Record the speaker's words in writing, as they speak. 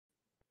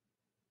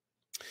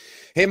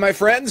Hey, my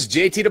friends,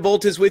 JT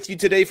DeBolt is with you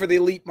today for the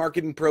Elite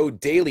Marketing Pro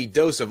Daily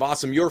Dose of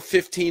Awesome, your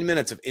 15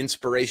 minutes of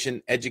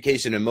inspiration,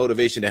 education, and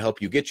motivation to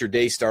help you get your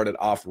day started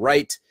off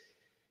right.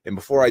 And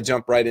before I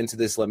jump right into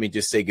this, let me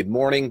just say good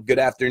morning, good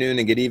afternoon,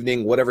 and good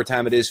evening, whatever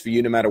time it is for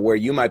you, no matter where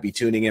you might be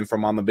tuning in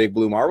from on the Big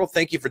Blue Marble.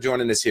 Thank you for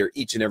joining us here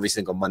each and every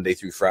single Monday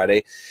through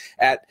Friday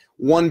at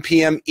 1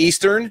 p.m.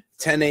 Eastern,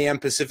 10 a.m.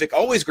 Pacific.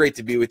 Always great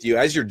to be with you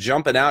as you're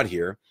jumping out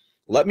here.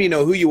 Let me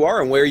know who you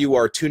are and where you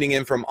are tuning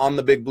in from on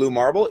the Big Blue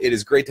Marble. It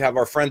is great to have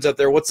our friends out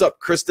there. What's up,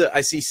 Krista?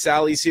 I see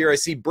Sally's here. I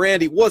see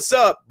Brandy. What's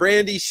up?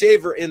 Brandy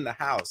Shaver in the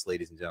house,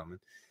 ladies and gentlemen.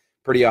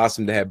 Pretty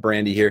awesome to have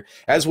Brandy here,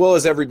 as well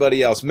as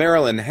everybody else.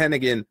 Marilyn,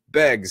 Hennigan,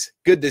 Beggs.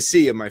 Good to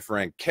see you, my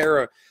friend.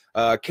 Karen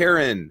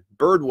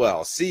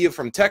Birdwell. See you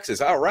from Texas.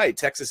 All right,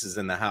 Texas is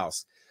in the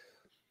house.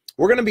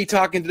 We're going to be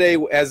talking today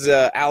as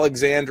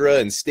Alexandra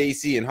and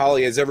Stacy and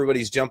Holly, as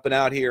everybody's jumping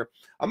out here.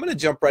 I'm going to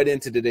jump right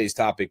into today's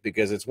topic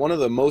because it's one of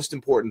the most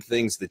important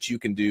things that you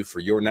can do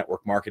for your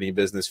network marketing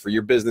business, for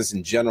your business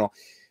in general,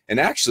 and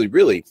actually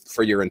really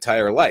for your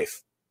entire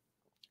life.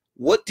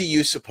 What do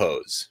you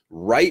suppose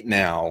right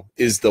now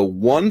is the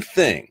one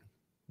thing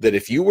that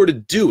if you were to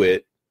do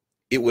it,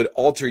 it would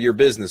alter your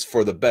business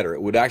for the better?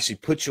 It would actually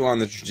put you on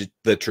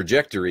the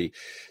trajectory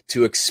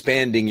to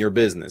expanding your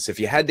business. If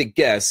you had to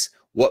guess,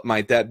 what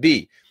might that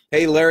be?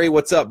 Hey, Larry,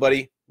 what's up,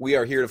 buddy? We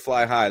are here to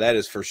fly high. That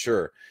is for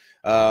sure.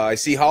 I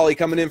see Holly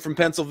coming in from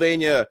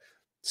Pennsylvania.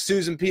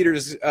 Susan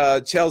Peters,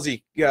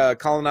 Chelsea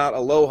calling out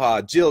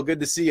aloha. Jill, good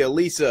to see you.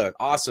 Lisa,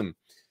 awesome.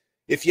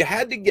 If you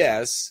had to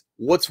guess,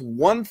 what's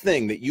one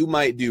thing that you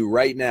might do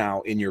right now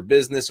in your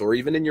business or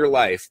even in your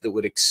life that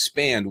would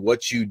expand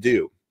what you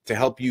do to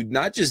help you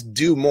not just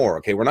do more?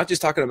 Okay, we're not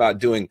just talking about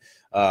doing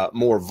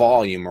more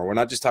volume, or we're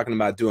not just talking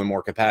about doing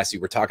more capacity.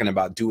 We're talking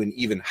about doing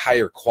even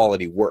higher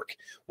quality work.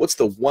 What's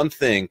the one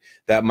thing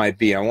that might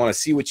be? I want to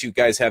see what you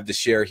guys have to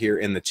share here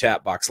in the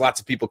chat box. Lots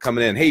of people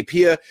coming in. Hey,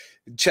 Pia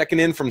checking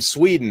in from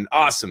Sweden.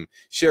 Awesome.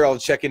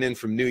 Cheryl checking in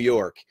from New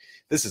York.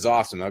 This is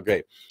awesome.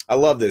 Okay. I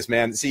love this,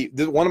 man. See,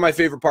 one of my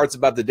favorite parts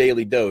about the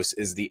Daily Dose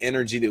is the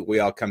energy that we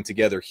all come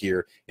together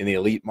here in the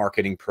Elite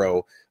Marketing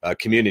Pro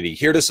community.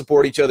 Here to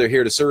support each other,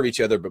 here to serve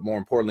each other, but more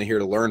importantly, here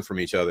to learn from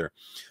each other.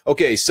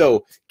 Okay,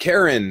 so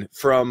Karen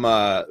from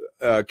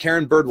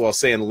Karen Birdwell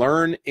saying,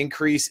 learn,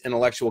 increase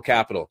intellectual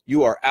capital.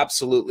 You are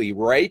absolutely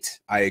right.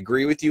 I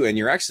agree with you, and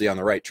you're actually on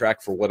the right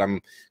track for what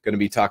I'm going to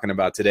be talking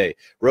about today.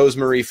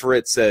 Rosemary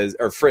Fritz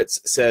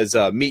says,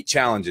 meet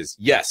challenges.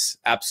 Yes,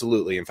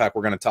 absolutely. In fact,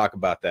 we're going to talk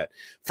about that.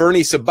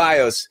 Fernie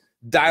Ceballos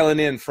dialing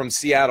in from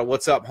Seattle.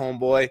 What's up,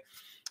 homeboy?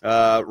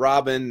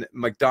 Robin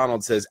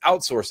McDonald says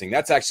outsourcing.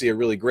 That's actually a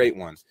really great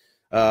one.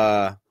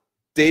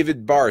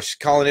 David Barsh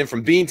calling in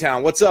from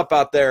Beantown. What's up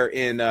out there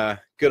in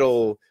good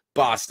old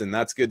Boston?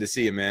 That's good to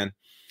see you, man.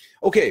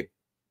 Okay,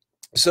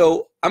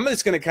 so I'm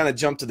just going to kind of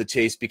jump to the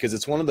chase because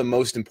it's one of the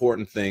most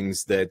important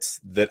things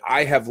that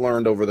I have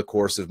learned over the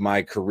course of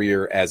my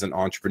career as an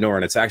entrepreneur,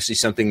 and it's actually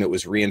something that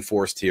was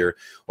reinforced here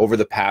over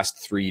the past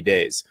 3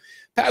 days.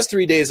 Past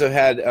 3 days, I've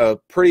had a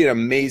pretty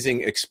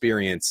amazing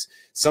experience,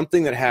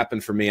 something that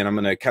happened for me, and I'm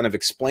going to kind of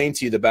explain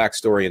to you the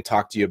backstory and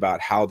talk to you about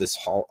how this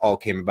all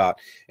came about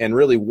and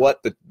really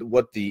what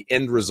the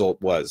end result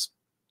was.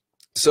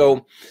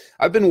 So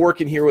I've been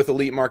working here with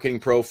Elite Marketing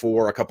Pro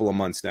for a couple of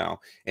months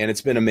now, and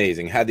it's been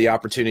amazing. Had the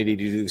opportunity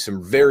to do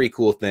some very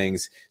cool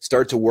things,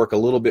 start to work a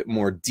little bit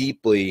more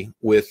deeply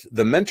with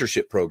the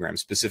mentorship program,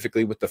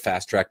 specifically with the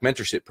Fast Track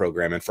Mentorship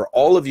Program. And for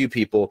all of you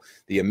people,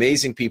 the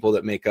amazing people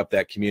that make up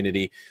that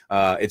community,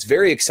 it's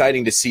very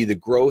exciting to see the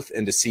growth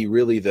and to see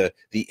really the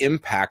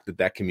impact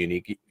that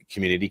community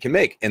can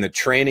make, and the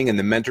training and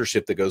the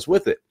mentorship that goes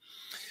with it.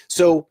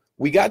 So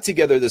we got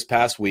together this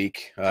past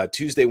week,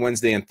 Tuesday,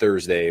 Wednesday, and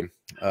Thursday,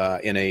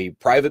 in a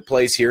private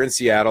place here in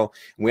Seattle.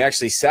 And we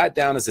actually sat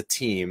down as a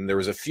team. There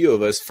was a few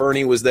of us.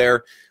 Fernie was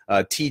there.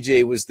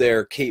 TJ was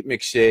there. Kate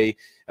McShay.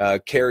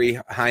 Carrie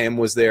Hyam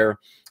was there.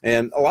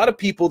 And a lot of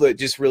people that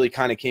just really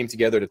kind of came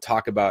together to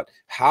talk about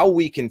how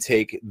we can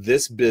take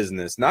this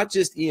business, not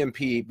just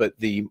EMP, but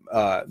the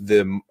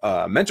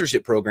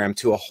mentorship program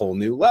to a whole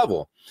new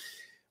level.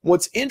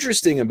 What's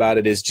interesting about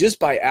it is just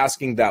by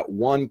asking that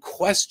one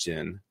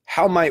question,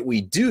 how might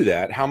we do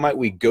that? How might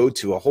we go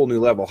to a whole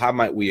new level? How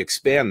might we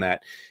expand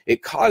that?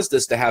 It caused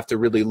us to have to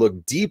really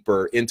look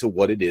deeper into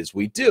what it is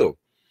we do.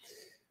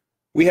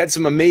 We had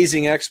some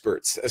amazing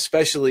experts,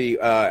 especially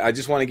I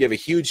just want to give a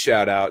huge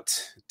shout out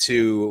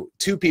to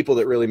two people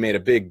that really made a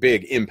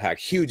big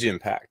impact, huge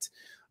impact.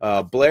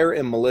 Blair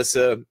and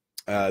Melissa,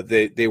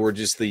 they were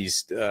just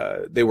these,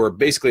 they were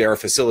basically our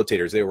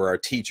facilitators. They were our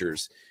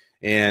teachers.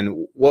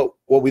 And what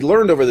we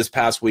learned over this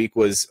past week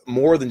was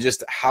more than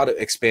just how to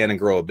expand and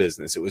grow a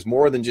business. It was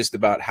more than just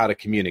about how to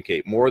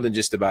communicate, more than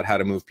just about how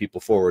to move people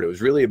forward. It was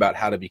really about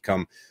how to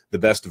become the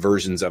best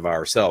versions of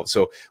ourselves.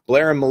 So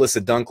Blair and Melissa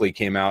Dunkley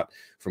came out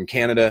from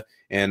Canada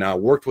and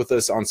worked with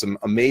us on some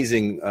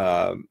amazing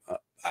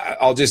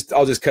I'll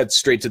just cut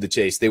straight to the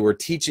chase. They were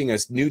teaching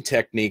us new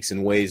techniques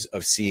and ways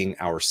of seeing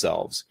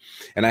ourselves.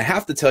 And I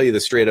have to tell you the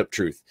straight up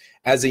truth.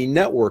 As a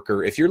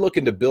networker, if you're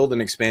looking to build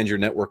and expand your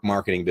network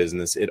marketing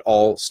business, it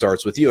all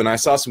starts with you. And I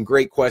saw some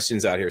great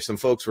questions out here. Some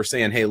folks were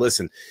saying, hey,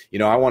 listen,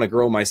 I want to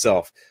grow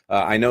myself.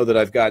 I know that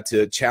I've got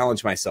to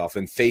challenge myself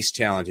and face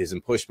challenges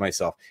and push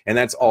myself. And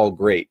that's all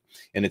great.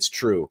 And it's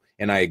true.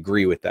 And I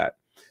agree with that.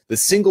 The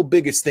single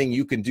biggest thing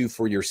you can do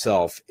for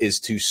yourself is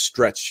to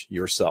stretch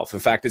yourself. In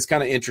fact, it's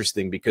kind of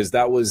interesting because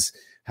that was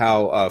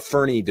how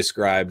Fernie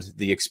described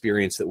the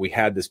experience that we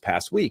had this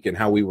past week and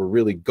how we were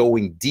really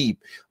going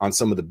deep on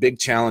some of the big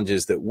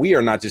challenges that we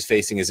are not just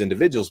facing as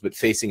individuals, but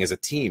facing as a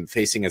team,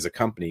 facing as a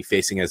company,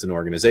 facing as an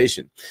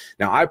organization.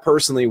 Now, I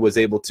personally was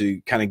able to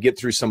kind of get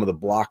through some of the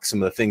blocks,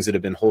 some of the things that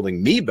have been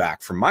holding me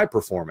back from my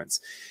performance.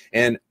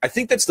 And I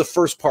think that's the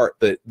first part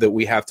that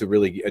we have to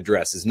really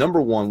address is, number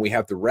one, we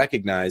have to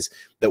recognize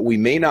that we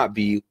may not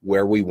be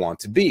where we want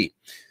to be.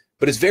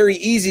 But it's very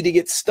easy to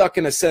get stuck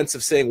in a sense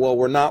of saying, well,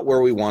 we're not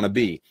where we want to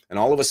be. And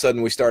all of a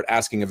sudden we start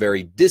asking a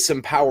very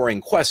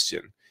disempowering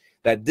question.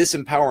 That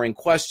disempowering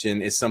question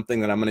is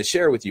something that I'm going to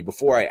share with you.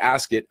 Before I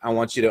ask it, I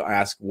want you to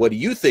ask, what do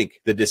you think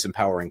the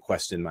disempowering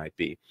question might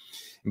be?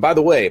 And by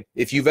the way,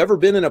 if you've ever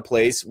been in a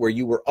place where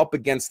you were up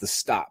against the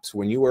stops,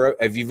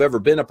 if you've ever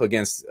been up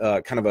against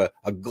kind of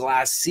a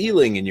glass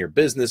ceiling in your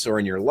business or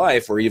in your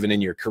life or even in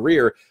your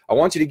career, I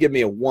want you to give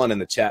me a 1 in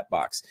the chat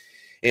box.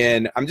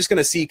 And I'm just going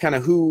to see kind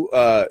of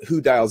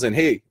who dials in.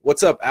 Hey,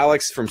 what's up,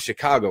 Alex from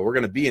Chicago? We're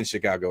going to be in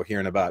Chicago here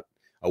in about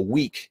a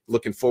week.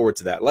 Looking forward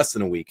to that, less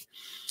than a week.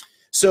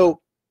 So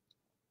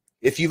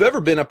if you've ever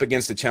been up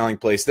against a challenging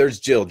place, there's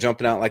Jill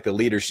jumping out like the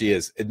leader she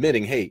is,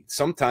 admitting, hey,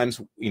 sometimes,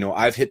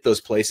 I've hit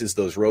those places,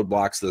 those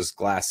roadblocks, those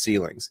glass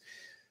ceilings.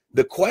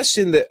 The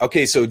question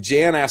so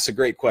Jan asks a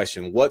great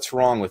question. What's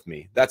wrong with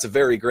me? That's a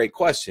very great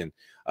question.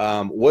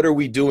 What are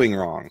we doing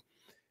wrong?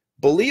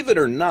 Believe it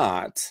or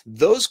not,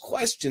 those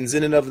questions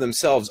in and of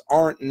themselves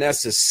aren't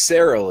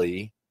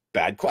necessarily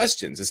bad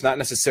questions. It's not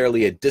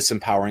necessarily a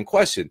disempowering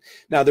question.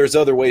 Now, there's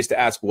other ways to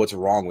ask what's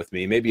wrong with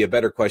me. Maybe a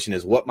better question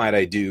is, what might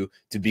I do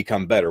to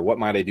become better? What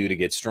might I do to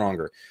get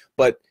stronger?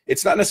 But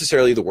it's not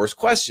necessarily the worst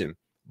question.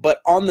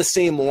 But on the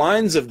same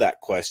lines of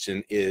that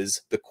question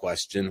is the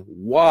question,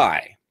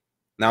 why?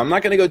 Now, I'm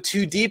not going to go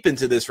too deep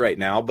into this right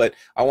now, but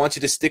I want you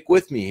to stick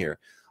with me here.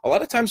 A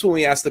lot of times when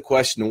we ask the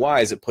question why,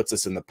 it puts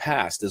us in the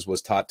past, as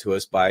was taught to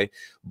us by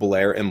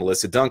Blair and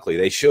Melissa Dunkley.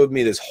 They showed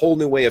me this whole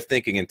new way of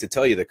thinking, and to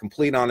tell you the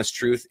complete honest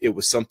truth, it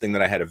was something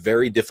that I had a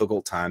very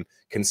difficult time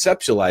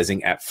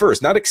conceptualizing at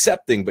first. Not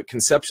accepting, but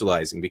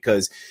conceptualizing,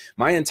 because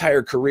my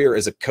entire career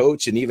as a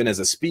coach and even as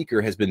a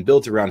speaker has been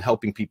built around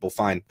helping people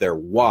find their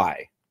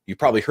why. You've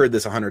probably heard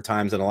this 100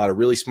 times, and a lot of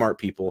really smart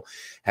people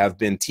have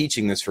been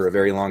teaching this for a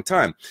very long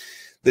time.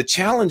 The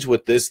challenge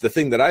with this, the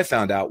thing that I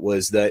found out,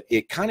 was that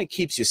it kind of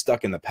keeps you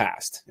stuck in the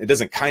past. It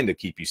doesn't kind of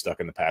keep you stuck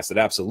in the past. It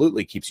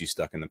absolutely keeps you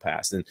stuck in the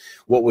past. And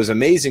what was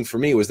amazing for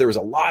me was there was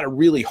a lot of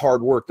really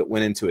hard work that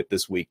went into it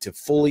this week to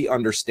fully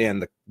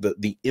understand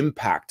the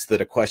impact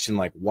that a question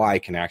like why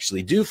can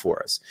actually do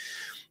for us.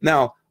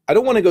 Now, I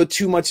don't want to go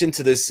too much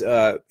into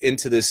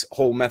this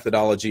whole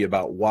methodology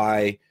about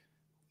why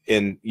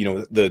and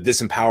the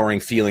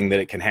disempowering feeling that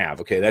it can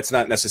have. Okay, that's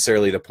not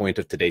necessarily the point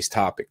of today's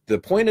topic. The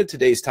point of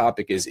today's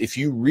topic is, if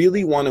you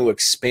really want to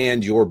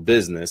expand your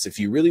business, if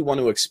you really want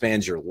to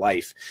expand your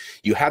life,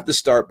 you have to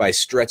start by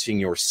stretching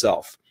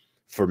yourself.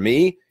 For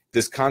me,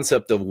 this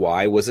concept of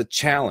why was a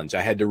challenge.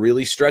 I had to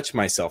really stretch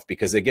myself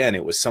because, again,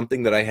 it was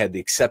something that I had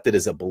accepted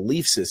as a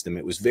belief system.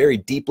 It was very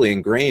deeply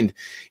ingrained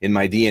in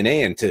my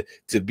DNA, and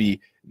to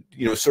be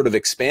sort of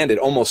expanded,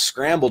 almost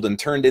scrambled and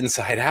turned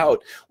inside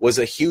out, was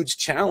a huge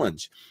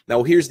challenge.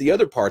 Now, here's the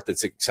other part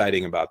that's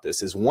exciting about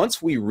this is,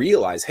 once we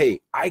realize,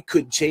 hey, I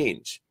could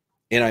change,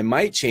 and I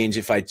might change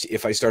if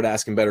I start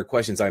asking better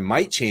questions. I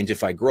might change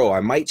if I grow.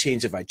 I might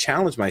change if I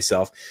challenge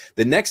myself.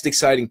 The next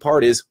exciting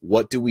part is,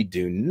 what do we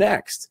do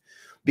next?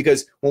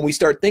 Because when we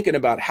start thinking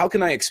about how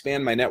can I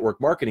expand my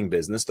network marketing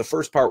business, the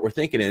first part we're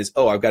thinking is,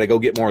 oh, I've got to go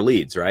get more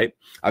leads, right?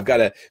 I've got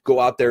to go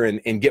out there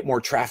and get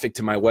more traffic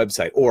to my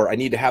website, or I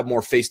need to have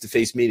more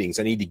face-to-face meetings.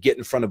 I need to get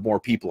in front of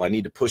more people. I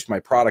need to push my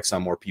products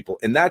on more people.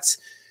 And that's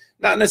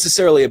not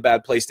necessarily a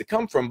bad place to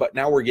come from, but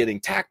now we're getting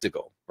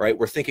tactical, right?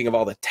 We're thinking of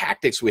all the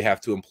tactics we have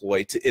to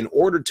employ in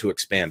order to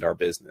expand our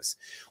business.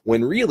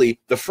 When really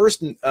the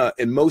first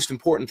and most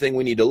important thing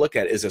we need to look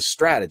at is a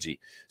strategy.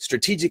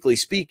 Strategically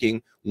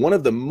speaking, one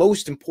of the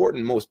most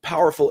important, most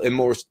powerful, and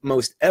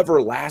most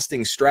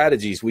everlasting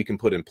strategies we can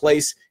put in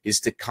place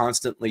is to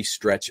constantly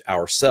stretch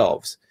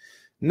ourselves.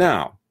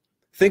 Now,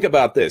 think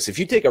about this. If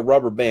you take a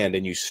rubber band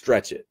and you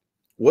stretch it,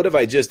 what have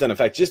I just done? In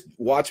fact, just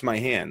watch my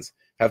hands.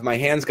 Have my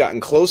hands gotten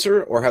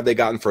closer, or have they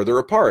gotten further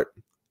apart?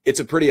 It's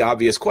a pretty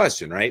obvious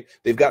question, right?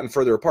 They've gotten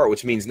further apart,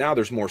 which means now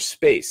there's more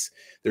space.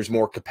 There's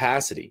more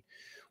capacity.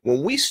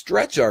 When we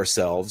stretch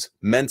ourselves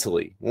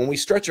mentally, when we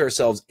stretch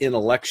ourselves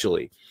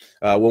intellectually,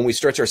 when we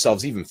stretch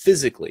ourselves even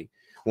physically,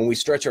 when we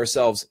stretch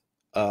ourselves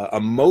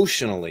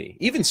emotionally,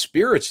 even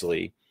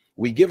spiritually,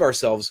 we give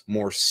ourselves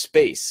more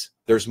space.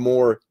 there's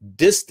more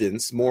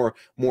distance, more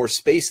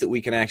space that we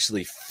can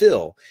actually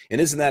fill.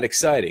 And isn't that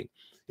exciting?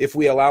 If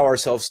we allow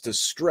ourselves to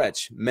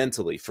stretch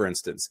mentally, for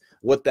instance,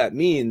 what that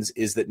means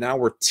is that now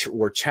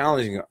we're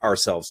challenging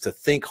ourselves to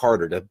think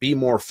harder, to be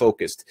more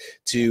focused,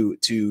 to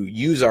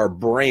use our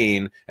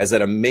brain as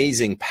that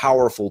amazing,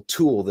 powerful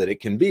tool that it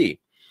can be.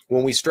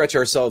 When we stretch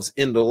ourselves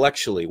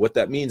intellectually, what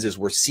that means is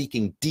we're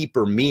seeking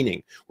deeper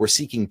meaning. We're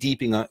seeking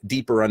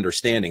deeper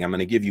understanding. I'm going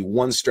to give you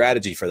one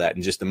strategy for that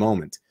in just a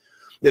moment.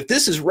 If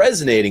this is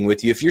resonating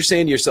with you, if you're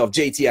saying to yourself,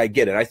 JT, I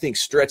get it. I think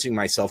stretching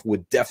myself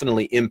would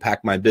definitely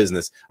impact my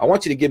business. I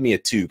want you to give me a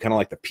 2, kind of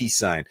like the peace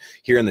sign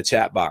here in the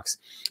chat box.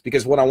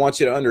 Because what I want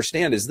you to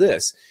understand is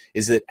this,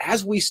 is that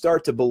as we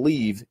start to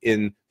believe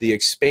in the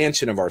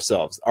expansion of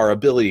ourselves, our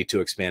ability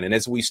to expand, and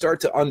as we start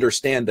to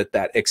understand that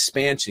that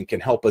expansion can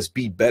help us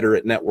be better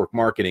at network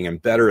marketing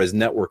and better as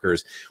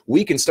networkers,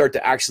 we can start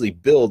to actually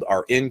build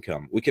our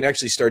income. We can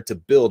actually start to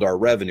build our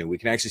revenue. We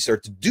can actually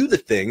start to do the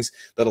things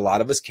that a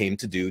lot of us came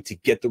to do to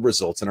get the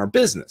results in our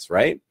business,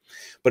 right?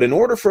 But in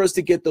order for us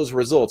to get those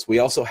results, we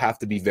also have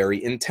to be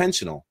very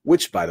intentional,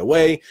 which, by the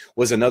way,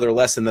 was another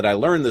lesson that I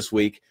learned this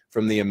week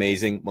from the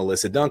amazing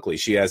Melissa Dunkley.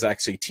 She is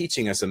actually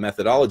teaching us a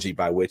methodology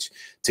by which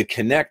to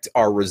connect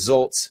our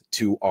results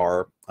to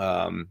our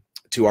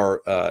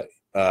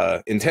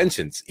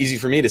intentions. Easy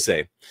for me to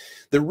say.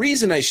 The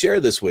reason I share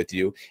this with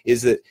you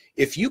is that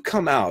if you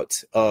come out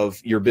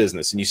of your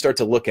business and you start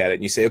to look at it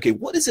and you say, okay,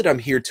 what is it I'm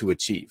here to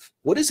achieve?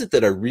 What is it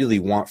that I really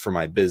want for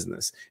my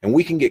business? And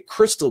we can get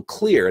crystal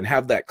clear and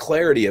have that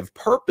clarity of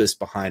purpose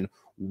behind,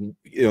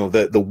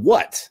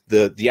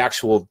 the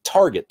actual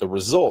target, the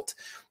result.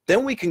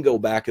 Then we can go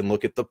back and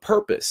look at the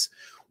purpose.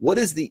 What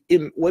is the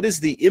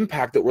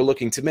impact that we're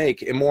looking to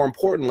make? And more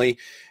importantly,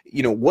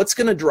 what's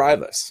going to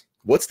drive us?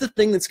 What's the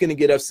thing that's going to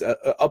get us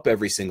up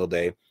every single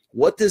day?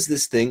 What does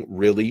this thing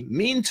really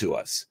mean to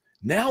us?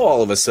 Now,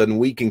 all of a sudden,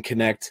 we can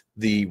connect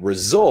the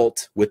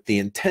result with the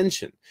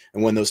intention.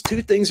 And when those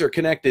two things are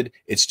connected,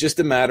 it's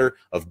just a matter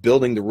of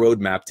building the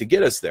roadmap to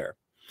get us there.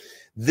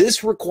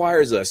 This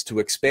requires us to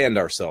expand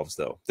ourselves,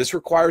 though. This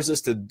requires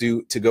us to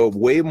go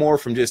way more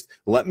from just,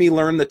 let me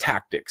learn the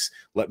tactics.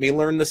 Let me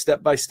learn the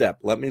step-by-step.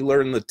 Let me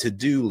learn the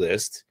to-do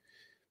list.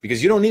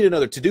 Because you don't need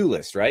another to-do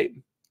list, right?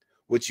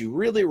 What you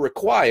really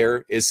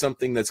require is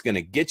something that's going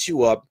to get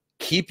you up,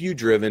 keep you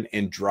driven,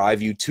 and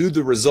drive you to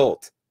the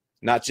result.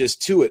 Not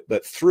just to it,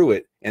 but through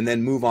it, and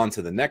then move on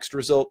to the next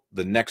result,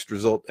 the next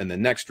result, and the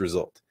next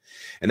result.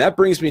 And that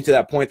brings me to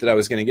that point that I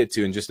was going to get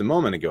to in just a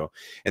moment ago,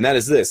 and that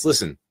is this.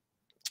 Listen,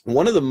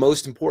 one of the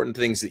most important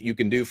things that you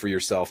can do for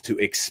yourself to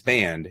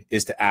expand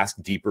is to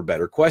ask deeper,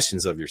 better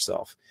questions of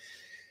yourself.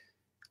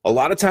 A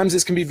lot of times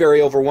this can be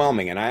very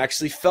overwhelming, and I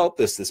actually felt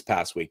this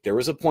past week. There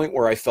was a point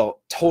where I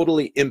felt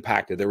totally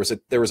impacted. There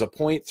was a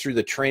point through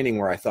the training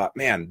where I thought,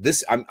 man,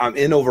 I'm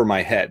in over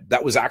my head.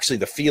 That was actually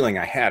the feeling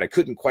I had. I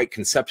couldn't quite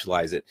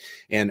conceptualize it,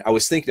 and I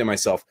was thinking to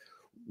myself,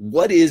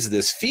 what is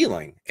this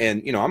feeling?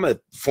 And I'm a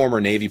former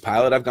Navy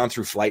pilot. I've gone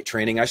through flight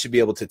training. I should be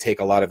able to take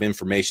a lot of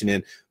information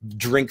in,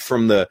 drink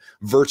from the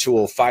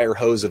virtual fire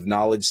hose of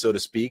knowledge, so to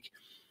speak.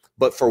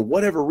 But for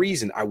whatever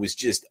reason, I was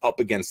just up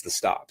against the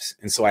stops.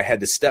 And so I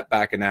had to step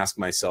back and ask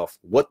myself,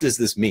 what does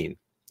this mean?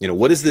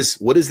 What does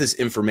this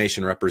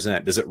information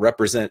represent? Does it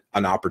represent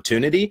an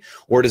opportunity,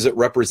 or does it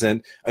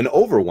represent an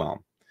overwhelm?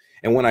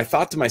 And when I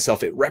thought to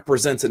myself, it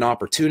represents an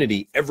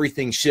opportunity,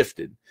 everything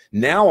shifted.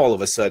 Now, all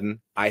of a sudden,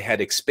 I had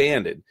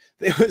expanded.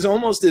 It was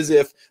almost as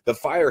if the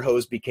fire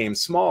hose became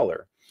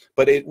smaller.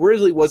 But it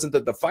really wasn't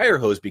that the fire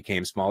hose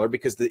became smaller,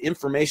 because the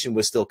information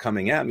was still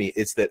coming at me.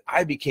 It's that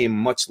I became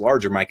much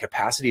larger. My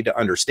capacity to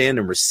understand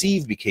and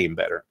receive became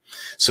better.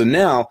 So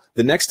now,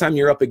 the next time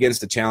you're up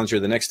against a challenge, or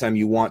the next time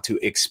you want to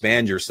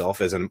expand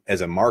yourself as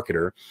a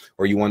marketer,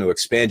 or you want to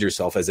expand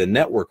yourself as a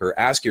networker,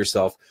 ask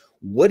yourself,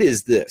 what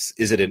is this?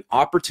 Is it an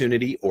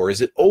opportunity, or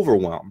is it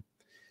overwhelm?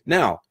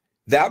 Now,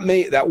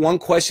 that one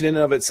question in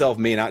and of itself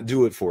may not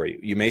do it for you.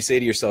 You may say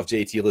to yourself,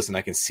 JT, listen,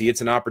 I can see it's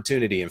an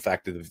opportunity. In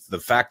fact, the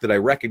fact that I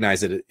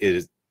recognize it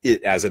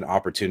as an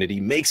opportunity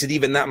makes it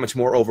even that much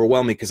more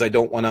overwhelming, because I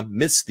don't want to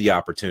miss the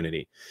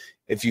opportunity.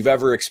 If you've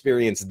ever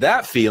experienced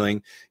that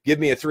feeling, give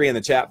me a 3 in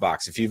the chat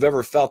box. If you've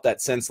ever felt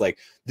that sense like,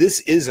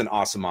 this is an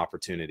awesome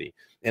opportunity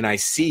and I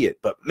see it,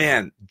 but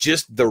man,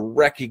 just the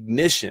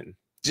recognition,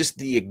 just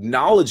the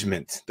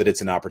acknowledgement that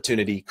it's an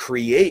opportunity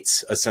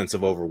creates a sense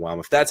of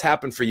overwhelm. If that's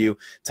happened for you,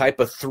 type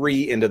a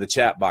 3 into the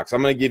chat box.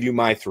 I'm going to give you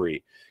my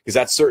 3, because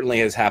that certainly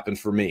has happened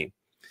for me.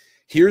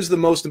 Here's the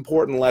most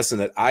important lesson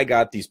that I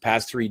got these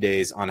past 3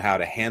 days on how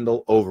to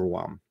handle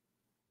overwhelm.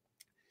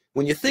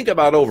 When you think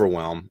about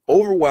overwhelm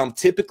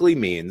typically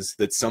means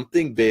that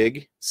something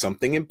big,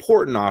 something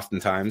important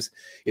oftentimes,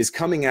 is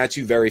coming at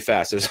you very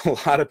fast. There's a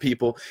lot of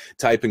people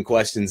typing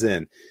questions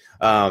in,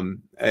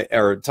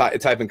 or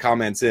typing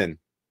comments in.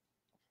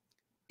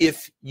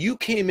 If you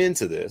came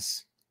into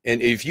this And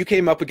if you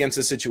came up against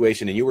a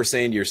situation and you were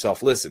saying to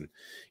yourself, listen,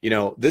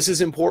 this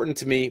is important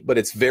to me, but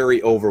it's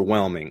very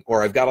overwhelming,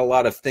 or I've got a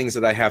lot of things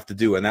that I have to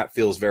do and that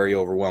feels very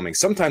overwhelming.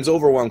 Sometimes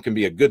overwhelm can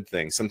be a good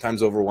thing.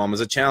 Sometimes overwhelm is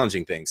a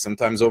challenging thing.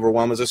 Sometimes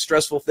overwhelm is a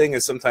stressful thing,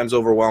 and sometimes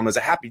overwhelm is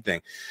a happy thing.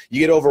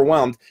 You get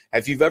overwhelmed.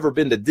 If you've ever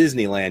been to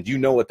Disneyland, you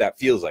know what that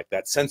feels like,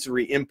 that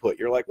sensory input.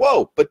 You're like,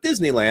 whoa, but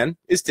Disneyland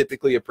is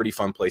typically a pretty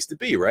fun place to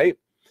be, right?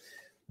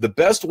 The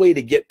best way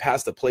to get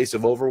past a place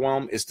of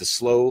overwhelm is to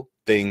slow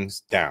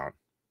things down.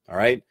 All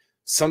right.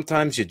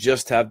 Sometimes you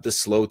just have to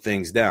slow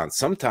things down.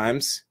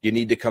 Sometimes you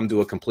need to come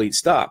to a complete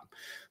stop.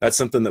 That's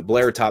something that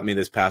Blair taught me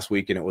this past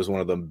week, and it was one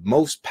of the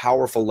most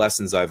powerful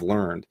lessons I've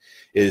learned,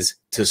 is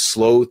to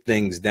slow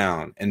things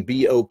down and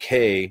be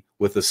okay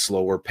with a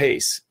slower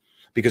pace.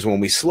 Because when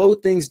we slow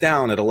things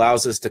down, it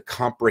allows us to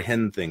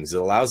comprehend things. It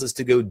allows us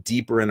to go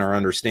deeper in our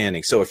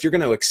understanding. So if you're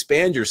going to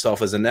expand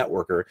yourself as a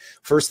networker,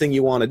 first thing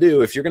you want to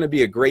do, if you're going to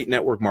be a great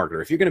network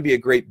marketer, if you're going to be a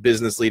great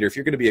business leader, if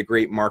you're going to be a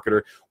great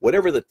marketer,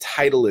 whatever the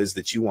title is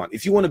that you want,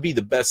 if you want to be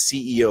the best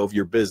CEO of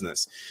your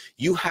business,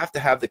 you have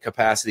to have the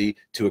capacity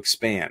to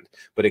expand.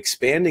 But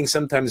expanding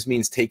sometimes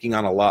means taking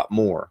on a lot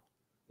more.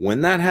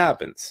 When that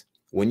happens,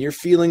 when you're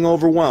feeling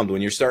overwhelmed,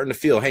 when you're starting to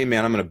feel, hey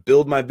man, I'm going to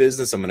build my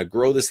business, I'm going to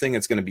grow this thing,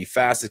 it's going to be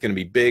fast, it's going to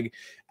be big.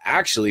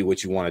 Actually,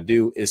 what you want to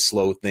do is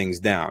slow things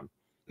down.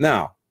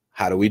 Now,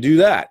 how do we do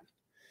that?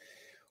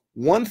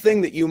 One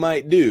thing that you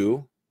might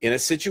do in a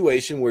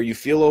situation where you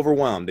feel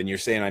overwhelmed and you're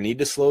saying, I need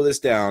to slow this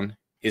down,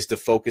 is to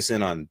focus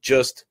in on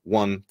just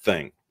one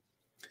thing.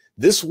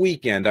 This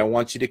weekend, I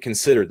want you to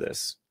consider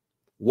this.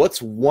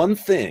 What's one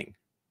thing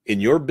in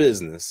your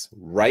business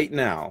right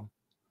now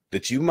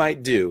that you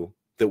might do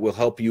that will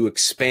help you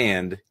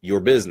expand your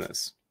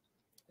business?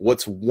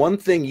 What's one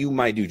thing you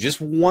might do?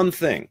 Just one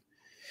thing.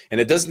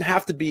 And it doesn't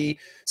have to be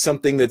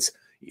something that's,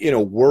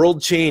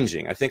 world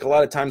changing. I think a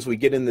lot of times we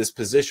get in this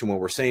position where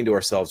we're saying to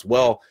ourselves,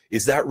 well,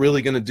 is that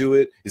really going to do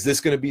it? Is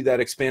this going to be that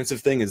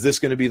expansive thing? Is this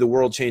going to be the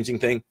world changing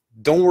thing?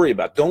 Don't worry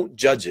about it. Don't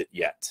judge it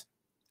yet.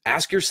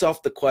 Ask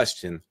yourself the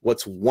question,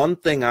 what's one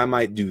thing I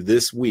might do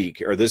this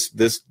week, or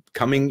this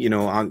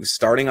coming,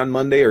 starting on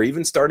Monday, or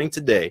even starting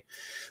today,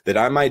 that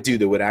I might do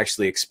that would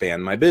actually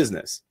expand my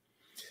business?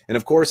 And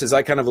of course, as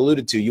I kind of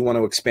alluded to, you want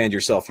to expand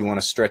yourself. You want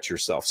to stretch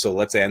yourself. So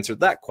let's answer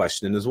that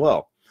question as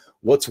well.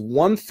 What's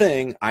one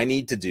thing I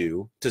need to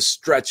do to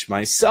stretch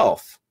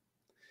myself?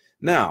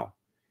 Now,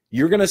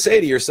 you're going to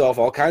say to yourself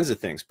all kinds of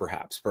things,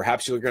 perhaps.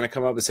 Perhaps you're going to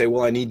come up and say,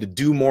 well, I need to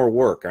do more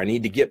work. I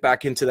need to get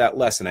back into that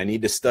lesson. I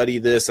need to study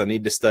this. I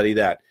need to study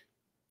that.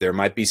 There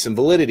might be some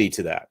validity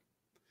to that.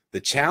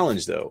 The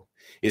challenge, though,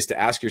 is to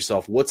ask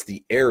yourself, what's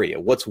the area?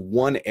 What's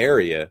one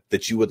area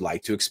that you would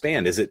like to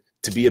expand? Is it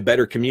to be a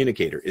better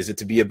communicator? Is it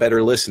to be a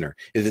better listener?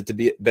 Is it to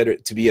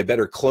be a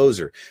better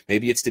closer?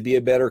 Maybe it's to be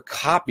a better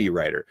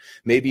copywriter.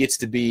 Maybe it's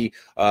to be,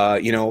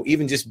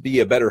 even just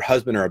be a better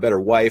husband or a better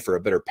wife or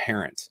a better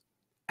parent.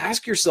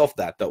 Ask yourself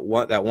that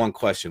one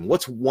question.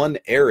 What's one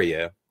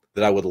area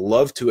that I would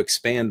love to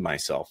expand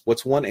myself?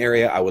 What's one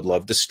area I would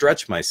love to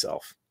stretch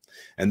myself?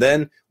 And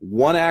then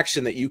one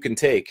action that you can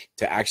take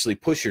to actually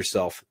push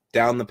yourself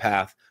down the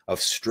path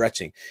of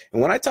stretching.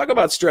 And when I talk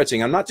about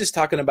stretching, I'm not just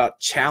talking about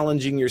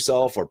challenging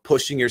yourself or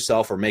pushing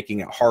yourself or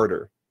making it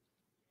harder.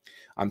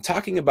 I'm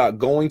talking about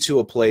going to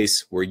a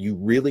place where you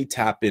really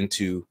tap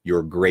into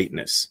your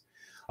greatness,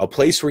 a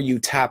place where you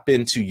tap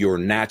into your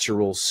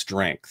natural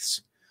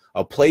strengths,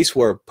 a place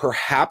where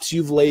perhaps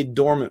you've laid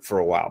dormant for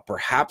a while,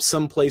 perhaps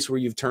some place where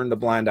you've turned a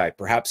blind eye,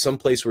 perhaps some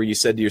place where you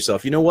said to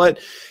yourself, you know what?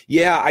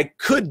 Yeah, I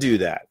could do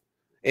that.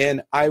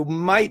 And I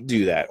might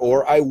do that,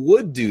 or I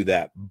would do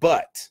that,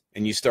 but,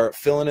 and you start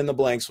filling in the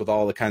blanks with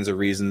all the kinds of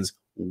reasons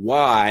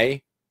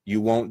why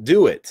you won't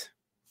do it.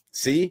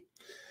 See,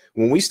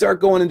 when we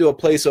start going into a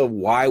place of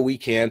why we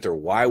can't or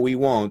why we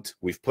won't,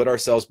 we've put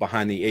ourselves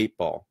behind the 8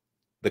 ball.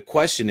 The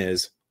question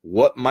is,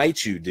 what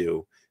might you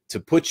do to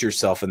put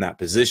yourself in that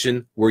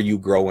position where you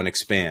grow and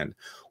expand?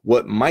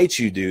 What might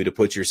you do to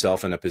put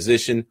yourself in a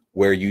position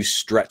where you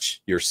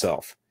stretch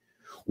yourself?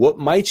 What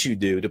might you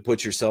do to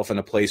put yourself in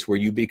a place where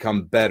you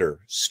become better,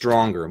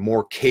 stronger,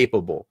 more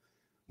capable,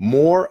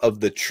 more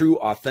of the true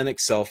authentic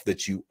self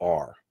that you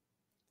are?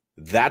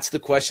 That's the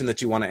question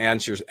that you want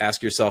to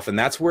ask yourself, and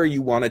that's where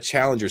you want to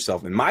challenge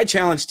yourself. And my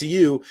challenge to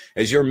you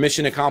as your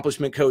mission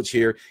accomplishment coach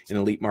here in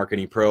Elite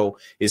Marketing Pro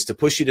is to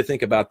push you to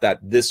think about that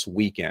this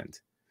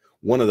weekend.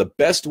 One of the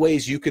best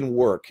ways you can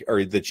work,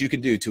 or that you can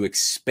do to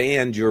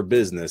expand your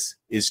business,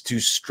 is to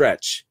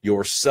stretch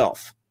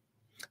yourself.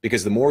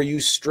 Because the more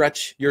you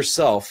stretch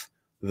yourself,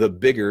 the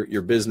bigger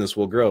your business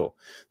will grow.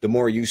 The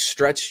more you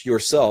stretch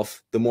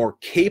yourself, the more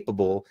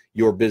capable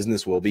your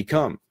business will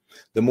become.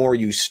 The more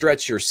you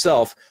stretch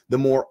yourself, the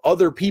more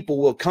other people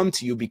will come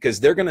to you, because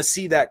they're going to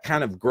see that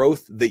kind of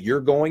growth that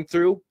you're going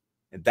through.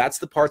 And that's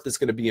the part that's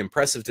going to be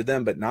impressive to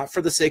them, but not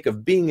for the sake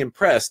of being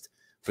impressed,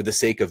 for the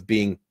sake of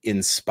being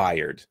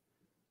inspired.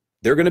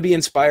 They're going to be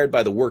inspired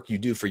by the work you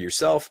do for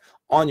yourself,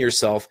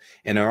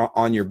 and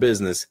on your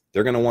business.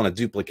 They're going to want to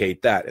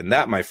duplicate that. And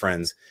that, my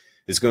friends,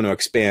 is going to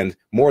expand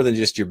more than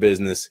just your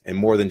business and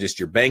more than just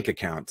your bank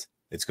account.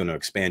 It's going to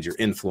expand your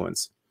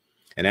influence.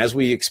 And as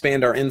we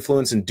expand our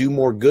influence and do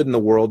more good in the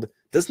world,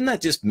 doesn't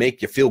that just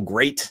make you feel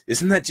great?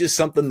 Isn't that just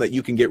something that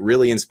you can get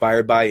really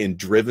inspired by and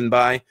driven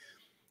by?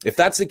 If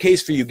that's the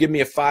case for you, give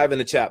me a 5 in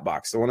the chat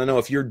box. I want to know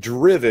if you're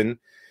driven,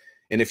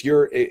 and if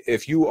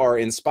you are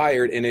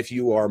inspired, and if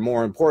you are,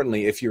 more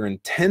importantly, if you're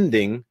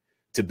intending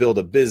to build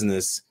a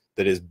business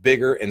that is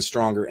bigger and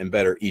stronger and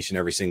better each and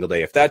every single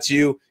day. If that's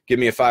you, give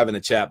me a 5 in the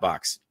chat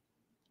box.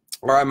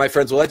 All right, my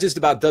friends. Well, that just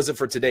about does it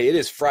for today. It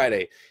is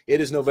Friday.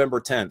 It is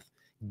November 10th.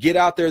 Get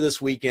out there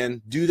this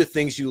weekend. Do the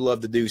things you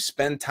love to do.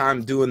 Spend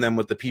time doing them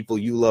with the people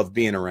you love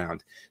being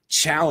around.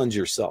 Challenge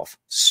yourself.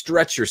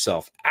 Stretch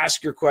yourself.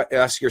 Ask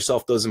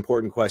yourself those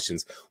important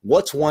questions.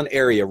 What's one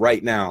area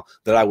right now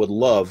that I would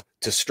love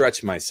to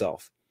stretch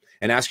myself?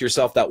 And ask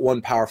yourself that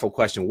one powerful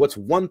question. What's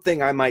one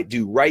thing I might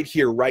do right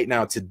here, right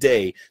now,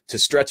 today to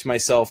stretch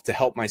myself, to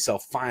help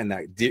myself find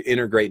that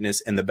inner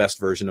greatness and the best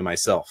version of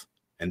myself?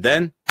 And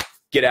then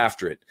get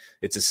after it.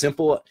 It's a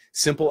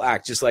simple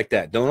act just like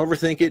that. Don't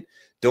overthink it.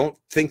 Don't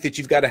think that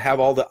you've got to have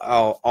all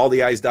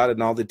the I's dotted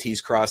and all the T's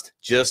crossed.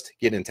 Just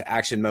get into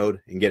action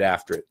mode and get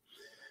after it.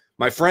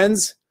 My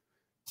friends,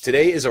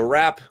 today is a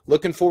wrap.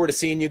 Looking forward to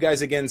seeing you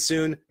guys again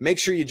soon. Make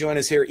sure you join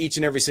us here each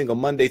and every single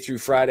Monday through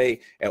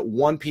Friday at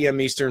 1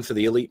 p.m. Eastern for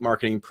the Elite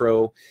Marketing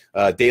Pro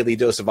Daily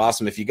Dose of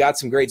Awesome. If you got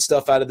some great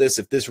stuff out of this,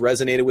 if this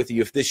resonated with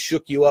you, if this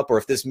shook you up, or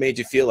if this made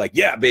you feel like,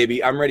 yeah,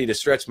 baby, I'm ready to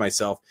stretch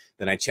myself,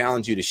 then I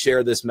challenge you to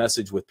share this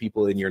message with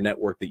people in your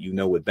network that you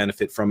know would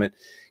benefit from it.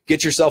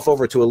 Get yourself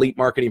over to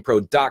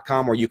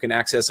EliteMarketingPro.com, where you can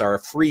access our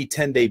free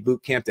 10-day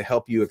bootcamp to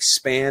help you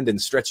expand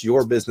and stretch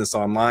your business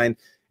online.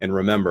 And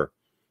remember,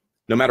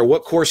 no matter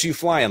what course you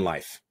fly in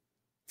life,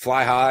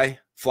 fly high,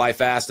 fly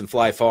fast, and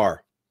fly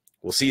far.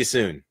 We'll see you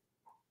soon.